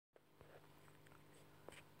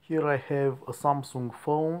Here I have a Samsung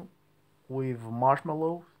phone with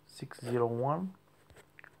Marshmallow 601.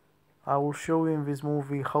 I will show you in this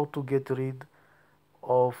movie how to get rid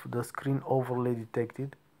of the screen overlay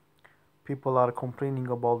detected. People are complaining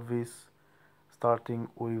about this starting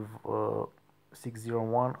with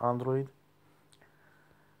 601 Android.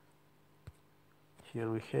 Here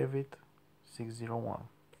we have it, 601.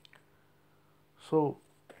 So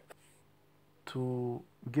to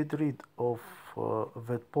get rid of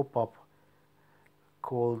that pop-up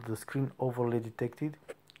called the screen overlay detected,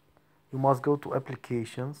 you must go to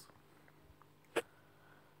applications.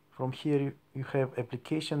 From here you have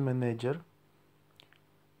application manager.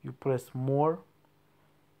 You press more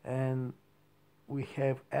and we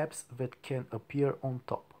have apps that can appear on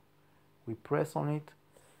top. We press on it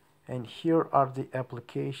and here are the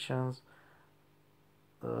applications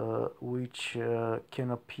which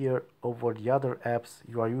can appear over the other apps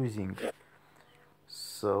you are using.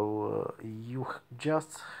 So you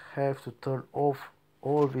just have to turn off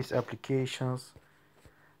all these applications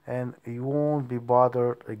and you won't be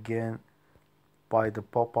bothered again by the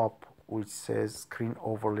pop-up which says screen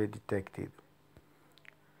overlay detected.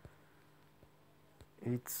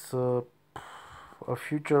 It's a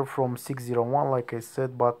feature from 601 like I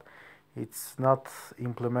said, but it's not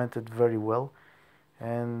implemented very well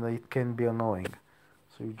and it can be annoying.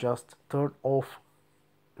 So you just turn off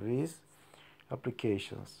these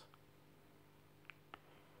applications.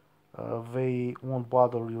 They won't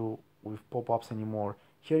bother you with pop-ups anymore.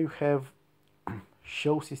 Here you have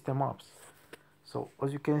show system apps. So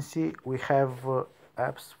as you can see, we have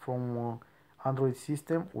apps from Android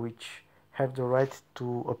system which have the right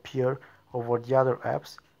to appear over the other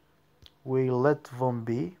apps. We let them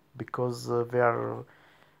be because they are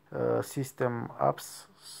system apps,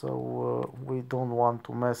 so we don't want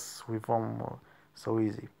to mess with them so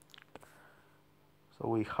easy. So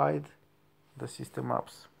we hide the system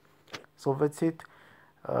apps. So that's it.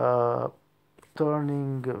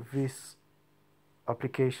 Turning these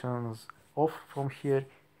applications off from here,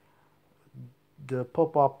 the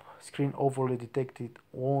pop-up screen overlay detected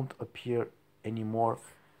won't appear anymore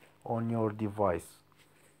on your device.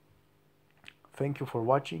 Thank you for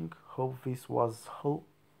watching. Hope this was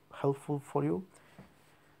helpful for you.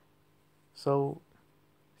 So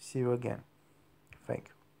see you again. Thank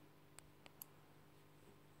you.